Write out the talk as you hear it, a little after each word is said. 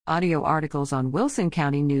Audio articles on Wilson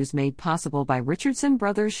County News made possible by Richardson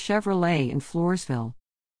Brothers Chevrolet in Floresville.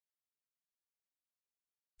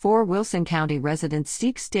 4 Wilson County residents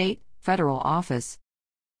seek state, federal office.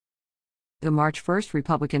 The March 1st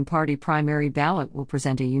Republican Party primary ballot will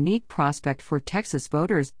present a unique prospect for Texas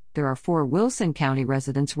voters. There are 4 Wilson County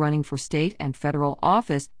residents running for state and federal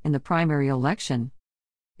office in the primary election.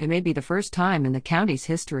 It may be the first time in the county's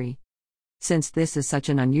history. Since this is such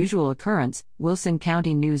an unusual occurrence, Wilson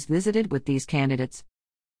County News visited with these candidates.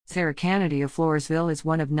 Sarah Kennedy of Floresville is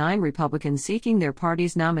one of 9 Republicans seeking their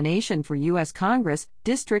party's nomination for U.S. Congress,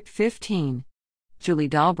 District 15. Julie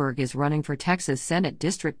Dahlberg is running for Texas Senate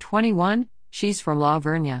District 21, she's from La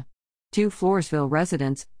Vernia. 2 Floresville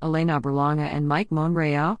residents, Elena Berlanga and Mike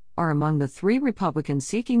Monreal, are among the 3 Republicans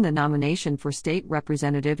seeking the nomination for state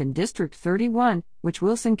representative in District 31, which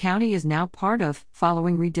Wilson County is now part of,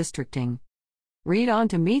 following redistricting. Read on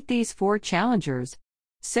to meet these 4 challengers.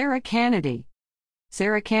 Sarah Kennedy.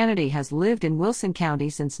 Sarah Kennedy has lived in Wilson County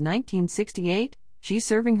since 1968. She's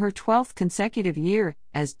serving her 12th consecutive year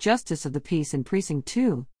as Justice of the Peace in Precinct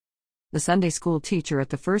 2. The Sunday school teacher at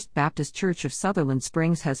the First Baptist Church of Sutherland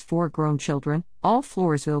Springs has 4 grown children, all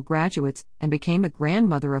Floresville graduates, and became a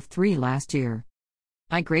grandmother of 3 last year.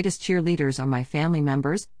 My greatest cheerleaders are my family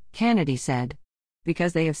members, Kennedy said.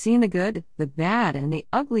 Because they have seen the good, the bad, and the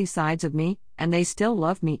ugly sides of me, and they still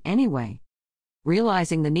love me anyway.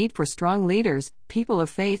 Realizing the need for strong leaders, people of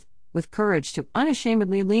faith, with courage to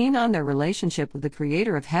unashamedly lean on their relationship with the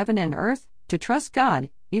Creator of heaven and earth, to trust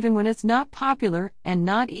God, even when it's not popular and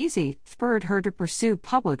not easy, spurred her to pursue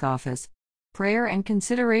public office. Prayer and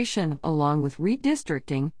consideration, along with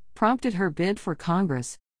redistricting, prompted her bid for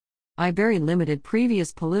Congress. My very limited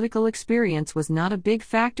previous political experience was not a big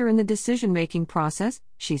factor in the decision-making process,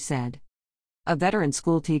 she said. A veteran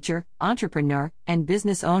schoolteacher, entrepreneur, and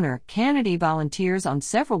business owner, Kennedy volunteers on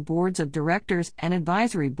several boards of directors and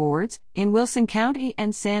advisory boards in Wilson County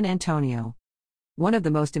and San Antonio. One of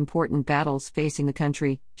the most important battles facing the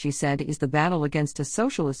country, she said, is the battle against a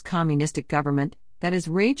socialist communistic government that is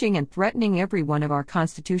raging and threatening every one of our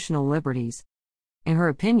constitutional liberties. In her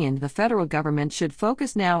opinion, the federal government should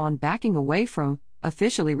focus now on backing away from,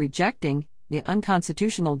 officially rejecting, the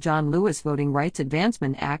unconstitutional John Lewis Voting Rights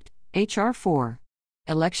Advancement Act, H.R. 4.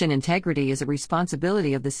 Election integrity is a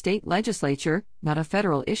responsibility of the state legislature, not a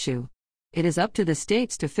federal issue. It is up to the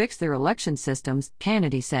states to fix their election systems,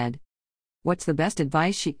 Kennedy said. What's the best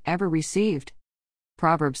advice she ever received?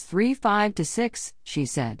 Proverbs 3:5-6, she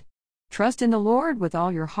said. Trust in the Lord with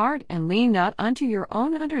all your heart and lean not unto your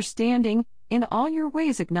own understanding. In all your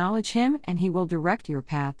ways acknowledge Him, and He will direct your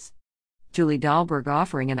paths. Julie Dahlberg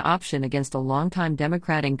offering an option against a longtime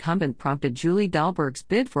Democrat incumbent prompted Julie Dahlberg's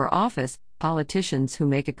bid for office. Politicians who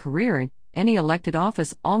make a career in any elected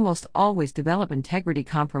office almost always develop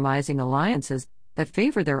integrity-compromising alliances that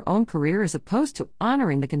favor their own career as opposed to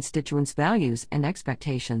honoring the constituents' values and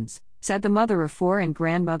expectations, said the mother of 4 and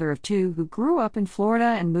grandmother of 2 who grew up in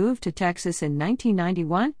Florida and moved to Texas in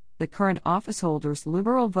 1991. The current officeholder's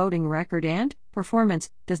liberal voting record and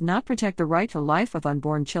performance does not protect the right to life of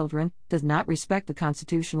unborn children, does not respect the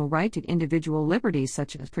constitutional right to individual liberties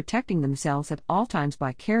such as protecting themselves at all times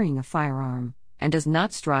by carrying a firearm, and does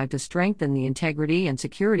not strive to strengthen the integrity and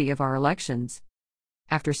security of our elections.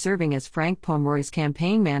 After serving as Frank Pomeroy's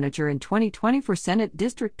campaign manager in 2020 for Senate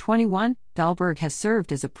District 21, Dahlberg has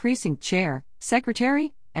served as a precinct chair,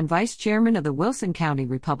 secretary, and vice chairman of the Wilson County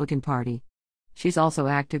Republican Party. She's also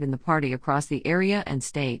active in the party across the area and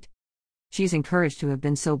state. She's encouraged to have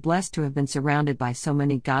been so blessed to have been surrounded by so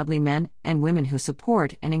many godly men and women who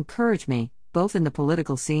support and encourage me, both in the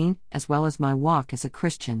political scene as well as my walk as a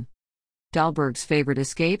Christian. Dahlberg's favorite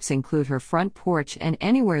escapes include her front porch and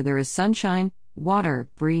anywhere there is sunshine, water,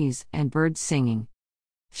 breeze, and birds singing.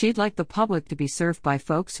 She'd like the public to be served by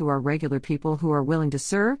folks who are regular people who are willing to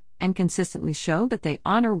serve and consistently show that they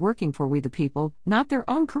honor working for we the people, not their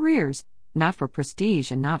own careers, not for prestige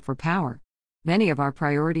and not for power. Many of our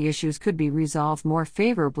priority issues could be resolved more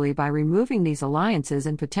favorably by removing these alliances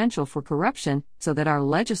and potential for corruption so that our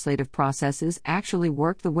legislative processes actually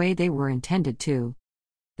work the way they were intended to.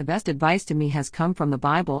 The best advice to me has come from the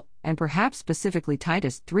Bible, and perhaps specifically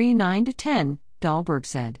Titus 3:9-10, Dahlberg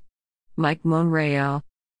said. Mike Monreal.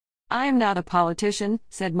 I am not a politician,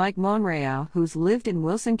 said Mike Monreal, who's lived in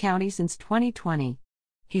Wilson County since 2020.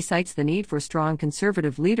 He cites the need for strong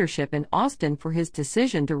conservative leadership in Austin for his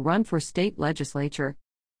decision to run for state legislature.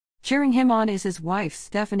 Cheering him on is his wife,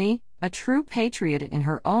 Stephanie, a true patriot in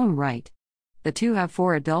her own right. The two have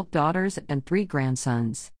 4 adult daughters and 3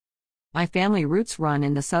 grandsons. My family roots run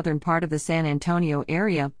in the southern part of the San Antonio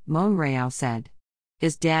area, Monreal said.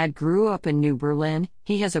 His dad grew up in New Berlin,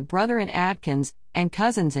 he has a brother in Atkins, and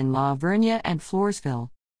cousins in La Vernia and Floresville.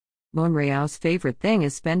 Monreal's favorite thing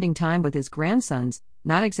is spending time with his grandsons,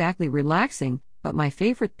 not exactly relaxing, but my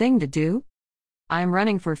favorite thing to do? I am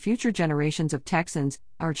running for future generations of Texans,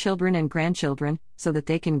 our children and grandchildren, so that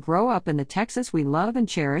they can grow up in the Texas we love and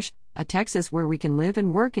cherish, a Texas where we can live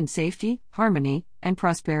and work in safety, harmony, and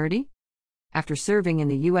prosperity. After serving in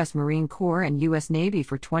the U.S. Marine Corps and U.S. Navy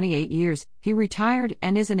for 28 years, he retired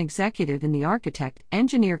and is an executive in the architect,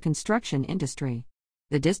 engineer construction industry.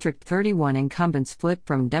 The District 31 incumbent split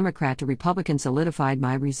from Democrat to Republican solidified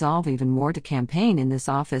my resolve even more to campaign in this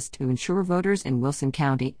office to ensure voters in Wilson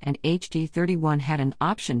County and HD 31 had an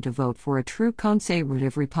option to vote for a true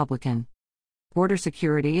conservative Republican. Border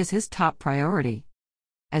security is his top priority.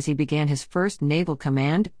 As he began his first naval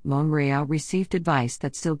command, Monreal received advice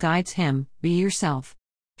that still guides him: be yourself.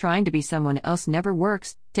 Trying to be someone else never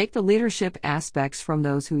works. Take the leadership aspects from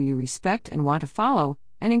those who you respect and want to follow,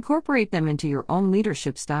 and incorporate them into your own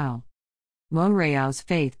leadership style. Monreal's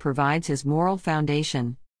faith provides his moral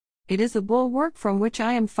foundation. It is the bulwark from which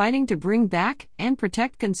I am fighting to bring back and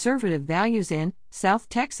protect conservative values in South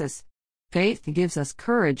Texas. Faith gives us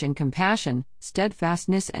courage and compassion,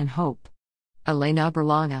 steadfastness and hope. Elena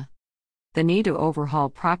Berlanga. The need to overhaul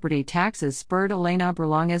property taxes spurred Elena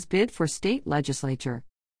Berlanga's bid for state legislature.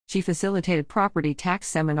 She facilitated property tax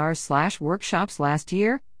seminars/workshops last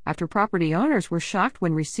year. After property owners were shocked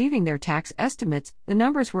when receiving their tax estimates, the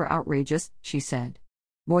numbers were outrageous, she said.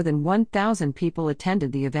 More than 1,000 people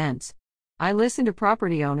attended the events. I listened to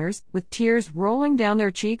property owners, with tears rolling down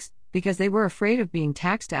their cheeks, because they were afraid of being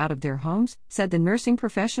taxed out of their homes, said the nursing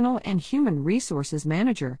professional and human resources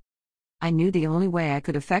manager. I knew the only way I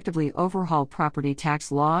could effectively overhaul property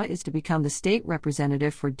tax law is to become the state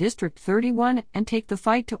representative for District 31 and take the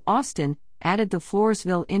fight to Austin, added the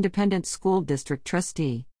Floresville Independent School District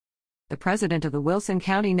trustee. The president of the Wilson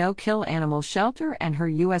County No-Kill Animal Shelter and her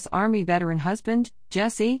U.S. Army veteran husband,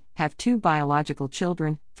 Jesse, have 2 biological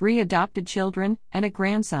children, 3 adopted children, and a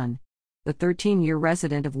grandson. The 13-year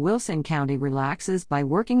resident of Wilson County relaxes by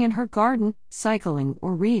working in her garden, cycling,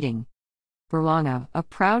 or reading. Berlanga, a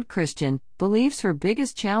proud Christian, believes her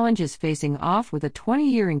biggest challenge is facing off with a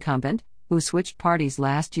 20-year incumbent, who switched parties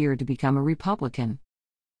last year to become a Republican.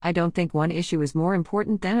 I don't think one issue is more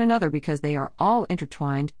important than another because they are all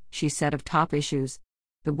intertwined, she said of top issues.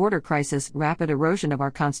 The border crisis, rapid erosion of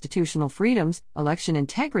our constitutional freedoms, election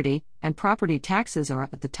integrity, and property taxes are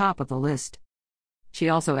at the top of the list. She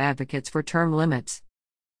also advocates for term limits.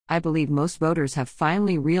 I believe most voters have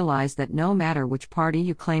finally realized that no matter which party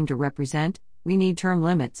you claim to represent, we need term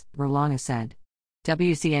limits, Berlanga said.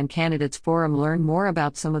 WCN Candidates Forum learned more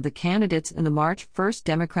about some of the candidates in the March 1st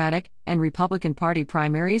Democratic and Republican Party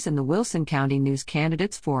primaries in the Wilson County News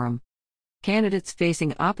Candidates Forum. Candidates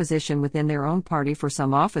facing opposition within their own party for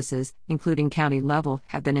some offices, including county level,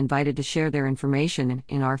 have been invited to share their information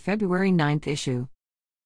in our February 9th issue.